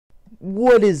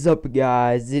What is up,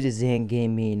 guys? It is Zan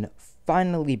Gaming,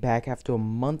 finally back after a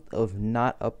month of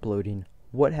not uploading.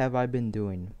 What have I been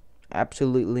doing?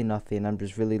 Absolutely nothing. I'm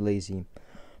just really lazy.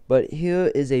 But here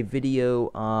is a video.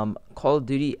 Call of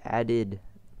Duty added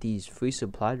these free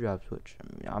supply drops, which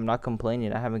I'm not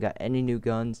complaining. I haven't got any new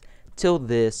guns till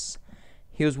this.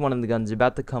 Here's one of the guns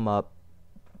about to come up.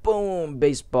 Boom,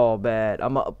 baseball bat.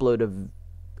 I'm gonna upload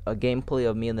a gameplay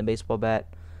of me and the baseball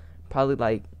bat, probably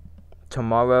like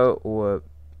tomorrow or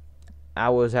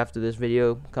hours after this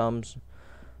video comes.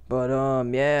 But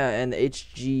yeah, and the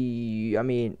HG, I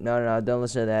mean, no, don't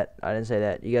listen to that. I didn't say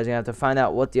that. You guys are gonna have to find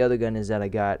out what the other gun is that I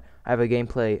got. I have a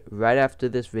gameplay right after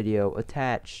this video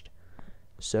attached.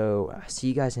 So see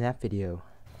you guys in that video.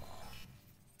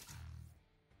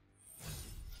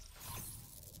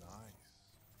 Nice.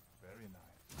 Very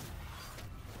nice.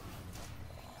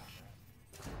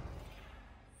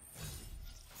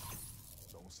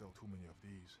 Don't sell too many of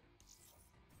these.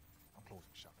 I'm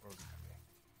closing shop early today.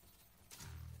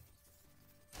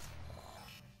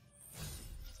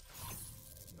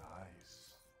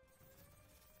 Nice.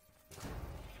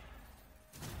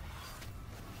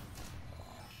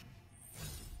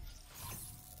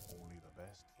 Only the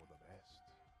best for the best.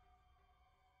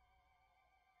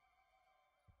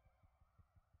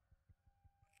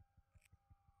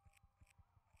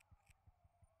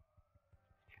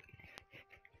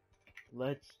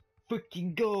 Let's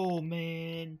freaking go,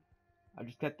 man! I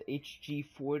just got the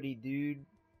HG40, dude,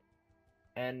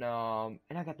 and I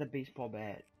got the baseball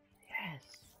bat. Yes.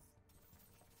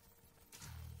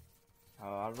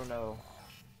 I don't know.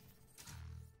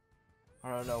 I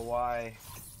don't know why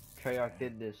Treyarch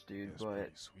did this, dude, That's but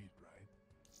pretty sweet, right?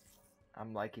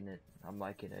 I'm liking it. I'm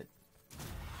liking it.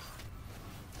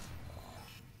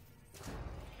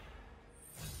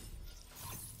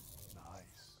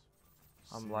 Nice.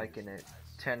 I'm liking it. Seriously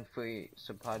nice. 10 free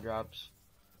supply drops.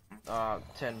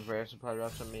 10 rare supply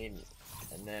drops, I mean,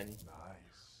 and then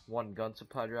Nice. 1 gun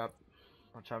supply drop.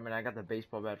 Which, I mean, I got the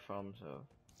baseball bat from, so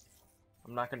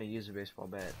I'm not gonna use the baseball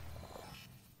bat.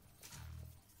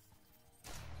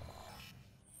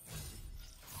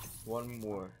 One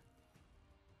more.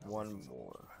 One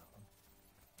more.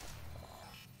 I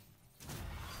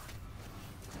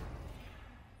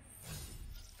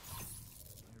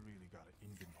really got an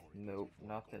inventory. Nope, before I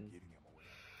go nothing. giving them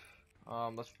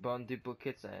away. Let's burn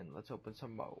duplicates and let's open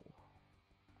some more.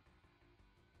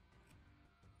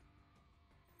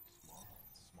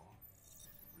 Smart.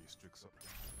 Restrict supply.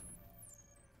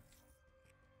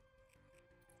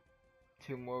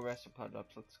 2 more rare supply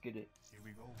drops, let's get it. Here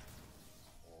we go.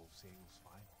 All sales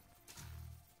final.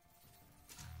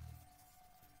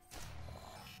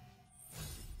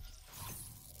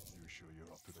 You sure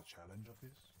you're up to the challenge of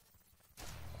this?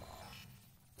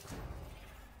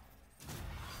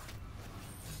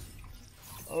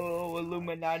 Oh,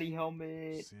 Illuminati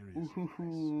helmet! Seriously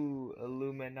Ooh,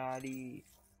 Illuminati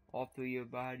all through your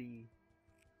body.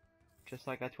 Just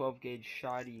like a 12 gauge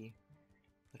shotty.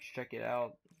 Let's check it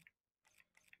out.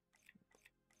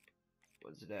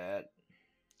 What's that?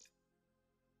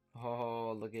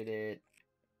 Oh, look at it.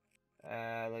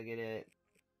 Look at it.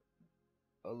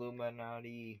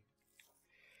 Illuminati.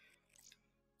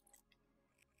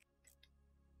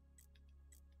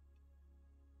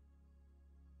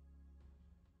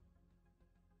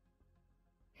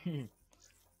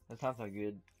 That sounds so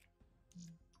good.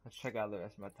 Let's check out the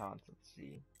rest of my taunts. Let's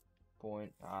see.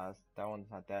 Point. That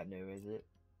one's not that new, is it?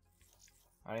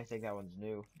 I don't think that one's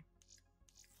new.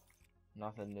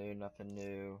 Nothing new, nothing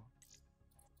new.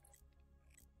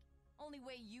 Only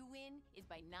way you win is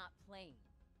by not playing.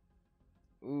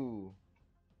 Ooh.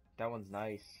 That one's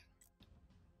nice.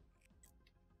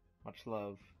 Much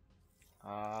love.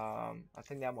 I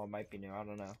think that one might be new, I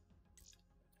don't know.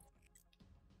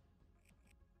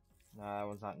 Nah, that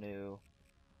one's not new.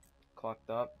 Clocked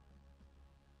up.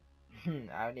 I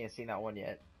haven't even seen that one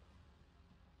yet.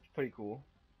 It's pretty cool.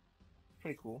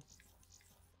 Pretty cool.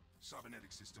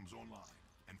 Cybernetic systems online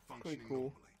and Pretty functioning cool.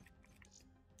 normally.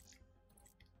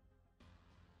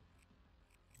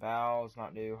 Val's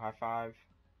not new. High five.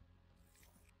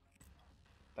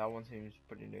 That one seems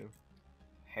pretty new.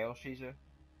 Hail Caesar.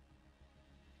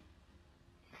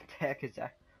 What the heck is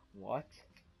that? What?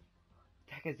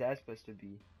 The heck is that supposed to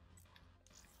be?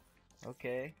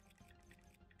 Okay.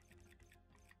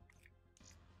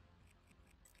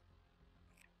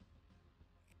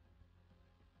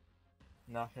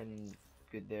 Nothing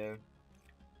good there.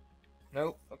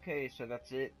 Nope. Okay, so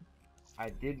that's it. I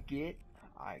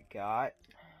got.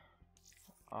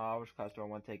 Which class do I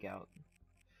want to take out?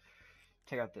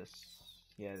 Take out this.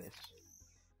 Yeah, this.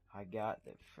 I got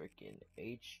the freaking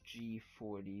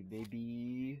HG40,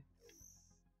 baby.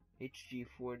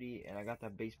 HG40, and I got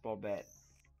that baseball bat.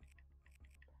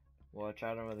 Which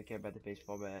I don't really care about the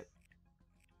baseball bat.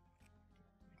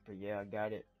 But yeah, I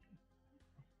got it.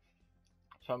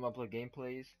 So I'm gonna upload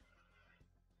gameplays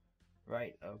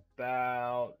right about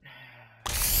now.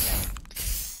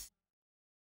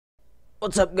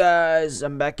 What's up, guys?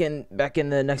 I'm back in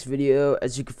the next video.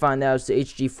 As you can find out, it's the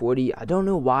HG40. I don't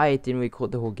know why it didn't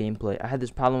record the whole gameplay. I had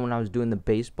this problem when I was doing the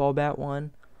baseball bat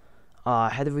one. I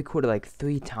had to record it like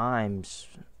 3 times,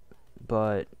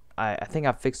 but I think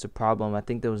I fixed the problem. I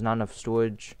think there was not enough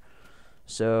storage,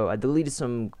 so I deleted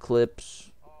some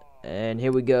clips, and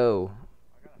here we go.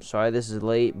 Sorry this is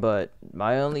late, but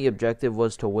my only objective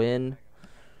was to win,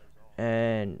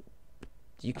 and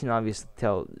you can obviously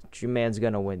tell your man's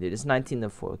gonna win, dude. It's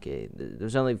 19-4. Okay,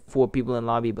 there's only 4 people in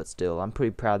lobby, but still, I'm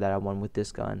pretty proud that I won with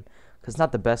this gun, because it's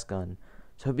not the best gun.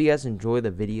 So hope you guys enjoy the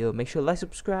video. Make sure to like,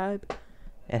 subscribe,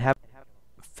 and have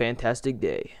a fantastic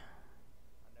day.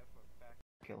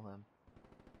 Kill him.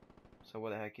 So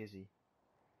where the heck is he?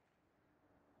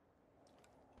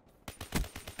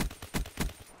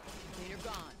 You're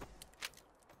gone.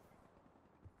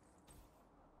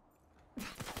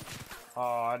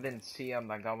 Oh, I didn't see him.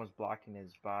 That gun was blocking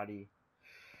his body.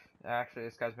 Actually,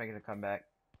 this guy's making a comeback.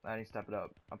 I need to step it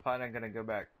up. I'm probably not gonna go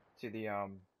back to the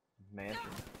mansion.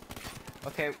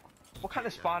 Okay, what kind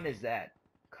of spawn is that?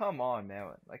 Come on,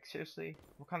 man. Like seriously,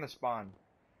 what kind of spawn?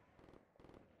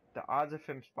 The odds of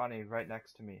him spawning right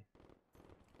next to me.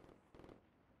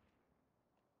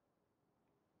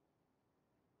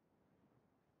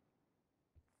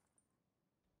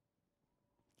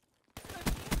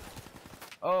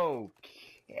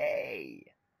 Okay.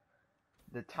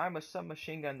 The time of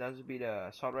submachine gun does beat a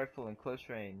assault rifle in close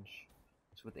range.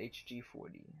 It's with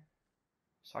HG40.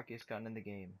 Suckiest gun in the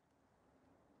game.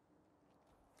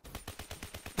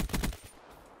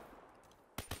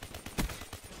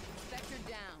 Spectre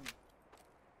down.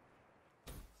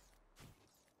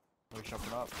 We're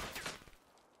jumping up.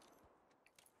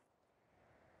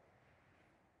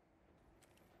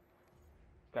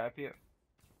 Guy up here.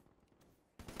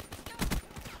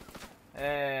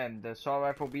 And the assault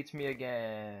rifle beats me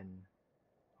again.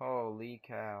 Holy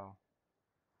cow.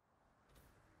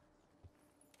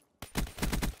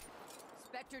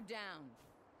 Spectre down.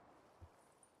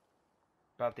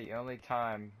 About the only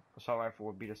time assault rifle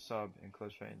would beat a sub in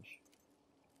close range.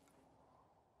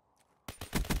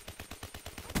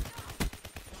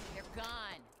 They're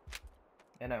gone.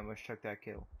 And I almost took that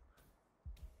kill.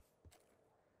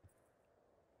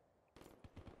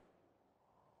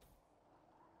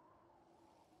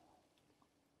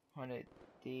 I'm gonna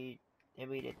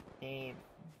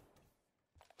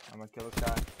kill this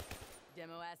guy.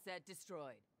 Demo asset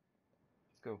destroyed.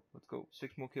 Let's go. Let's go.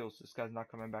 6 more kills. This guy's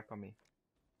not coming back on me.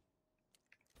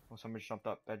 Oh, somebody jumped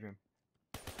up. Bedroom.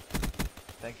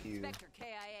 Thank you. Spectre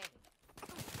KIA.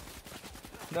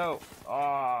 No.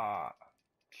 Ah.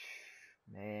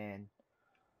 Man.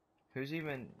 Who's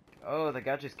even? Oh, the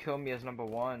guy just killed me as number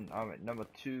 1. I'm at number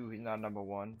 2. He's not number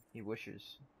 1. He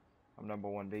wishes. I'm number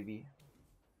 1, baby.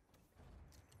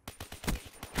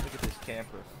 Look at this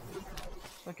camper.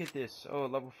 Look at this. Oh,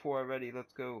 level 4 already.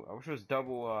 Let's go. I wish it was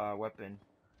double weapon.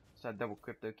 It's not double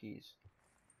crypto keys.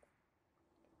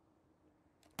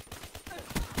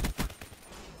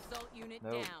 Assault unit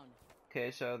Nope. down.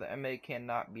 Okay, so the MA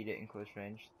cannot beat it in close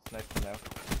range. It's nice to know.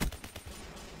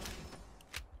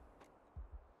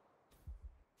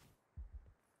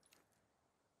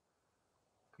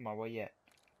 Come on, where you at?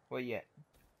 Where you at?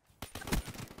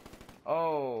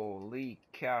 Holy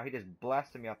cow, he just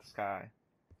blasted me out the sky.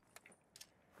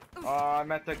 Oh, I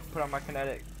meant to put on my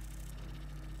kinetic.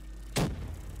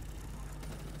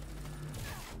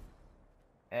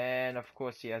 And of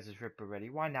course he has his Ripper ready.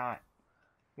 Why not?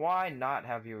 Why not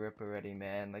have your Ripper ready,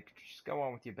 man? Like, just go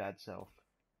on with your bad self.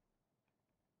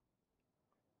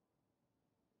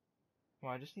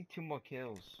 Well, I just need 2 more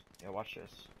kills. Yeah, watch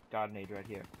this. God nade right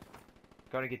here.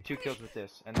 Gonna get 2 kills with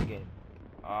this. End the game.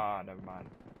 Ah, never mind.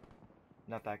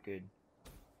 Not that good.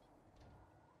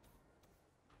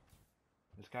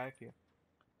 This guy up here.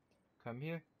 Come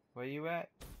here. Where you at?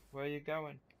 Where you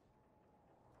going?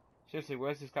 Seriously,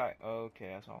 where's this guy? Okay,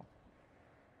 that's all.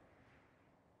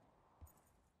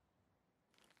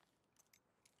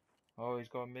 Oh, he's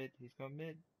going mid. He's going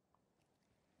mid.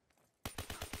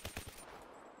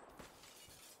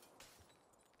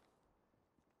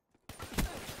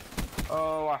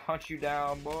 Oh, I hunt you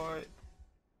down, boy.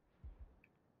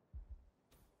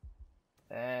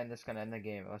 And that's gonna end the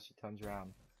game unless he turns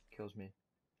around. Kills me.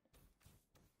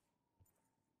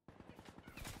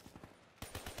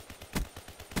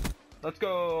 Let's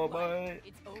go, boy.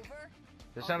 It's over?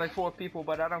 There's only 4 people,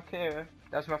 but I don't care.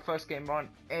 That's my first game on,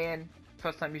 and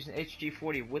first time using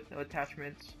HG40 with no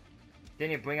attachments.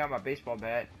 Didn't even bring out my baseball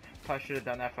bat. Probably should have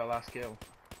done that for a last kill.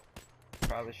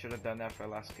 Probably should have done that for a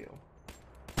last kill.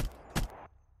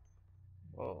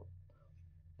 Well,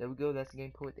 there we go. That's the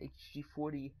gameplay with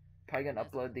HG40. Probably gonna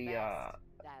upload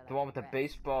the one with the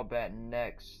baseball bat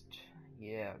next.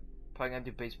 Yeah, probably gonna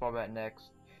do baseball bat next.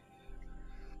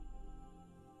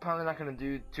 Probably not gonna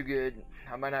do too good.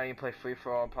 I might not even play free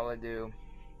for all. Probably do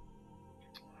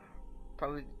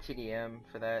TDM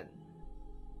for that.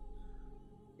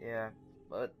 Yeah,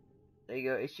 but there you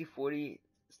go. HG40.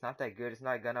 It's not that good. It's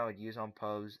not a gun I would use on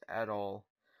pubs at all.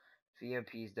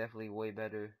 VMP is definitely way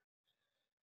better.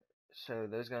 So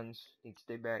those guns need to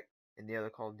stay back in the other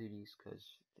Call of Duties because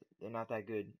they're not that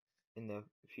good in the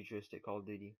futuristic Call of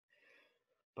Duty.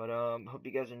 But hope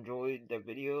you guys enjoyed the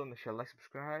video. Make sure to like,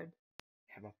 subscribe.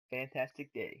 Have a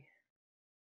fantastic day.